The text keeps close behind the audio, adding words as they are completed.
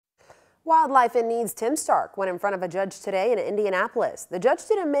Wildlife in Need's Tim Stark went in front of a judge today in Indianapolis. The judge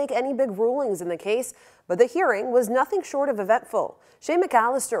didn't make any big rulings in the case, but the hearing was nothing short of eventful. Shay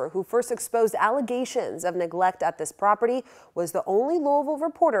McAllister, who first exposed allegations of neglect at this property, was the only Louisville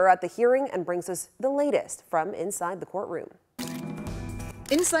reporter at the hearing and brings us the latest from inside the courtroom.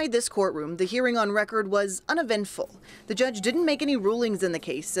 Inside this courtroom, the hearing on record was uneventful. The judge didn't make any rulings in the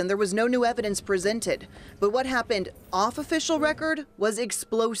case, and there was no new evidence presented. But what happened off official record was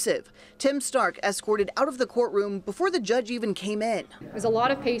explosive. Tim Stark escorted out of the courtroom before the judge even came in. There's a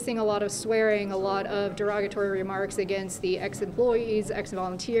lot of pacing, a lot of swearing, a lot of derogatory remarks against the ex-employees,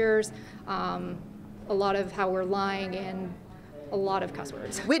 ex-volunteers, a lot of how we're lying, and a lot of cuss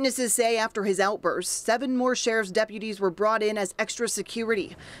words. Witnesses say after his outburst, 7 more sheriff's deputies were brought in as extra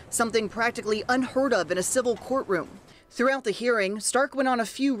security, something practically unheard of in a civil courtroom. Throughout the hearing, Stark went on a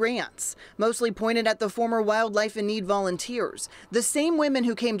few rants, mostly pointed at the former Wildlife in Need volunteers, the same women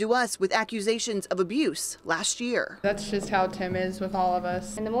who came to us with accusations of abuse last year. That's just how Tim is with all of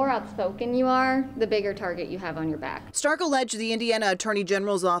us. And the more outspoken you are, the bigger target you have on your back. Stark alleged the Indiana Attorney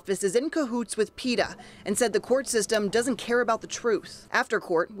General's office is in cahoots with PETA and said the court system doesn't care about the truth. After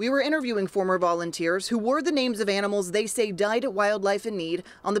court, we were interviewing former volunteers who wore the names of animals they say died at Wildlife in Need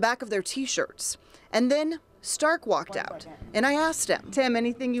on the back of their t-shirts. And then Stark walked out, and I asked him, "Tim,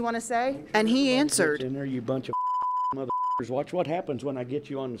 anything you want to say?" And he answered, "In there, you bunch of motherfuckers. Watch what happens when I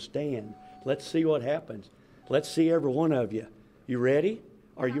get you on the stand. Let's see what happens. Let's see every one of you. You ready?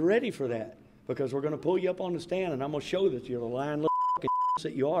 Are you ready for that? Because we're going to pull you up on the stand, and I'm going to show that you're the lying little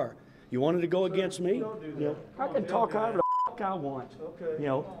that you are. You wanted to go against me? You know, I can talk however the I want. You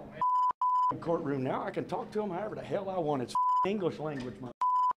know, courtroom now. I can talk to them however the hell I want. It's English language,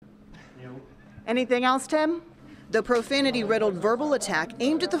 you know." Anything else, Tim? The profanity-riddled verbal attack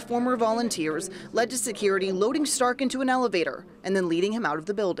aimed at the former volunteers led to security loading Stark into an elevator and then leading him out of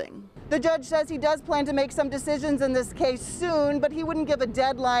the building. The judge says he does plan to make some decisions in this case soon, but he wouldn't give a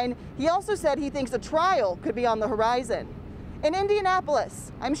deadline. He also said he thinks a trial could be on the horizon. In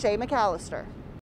Indianapolis, I'm Shay McAllister.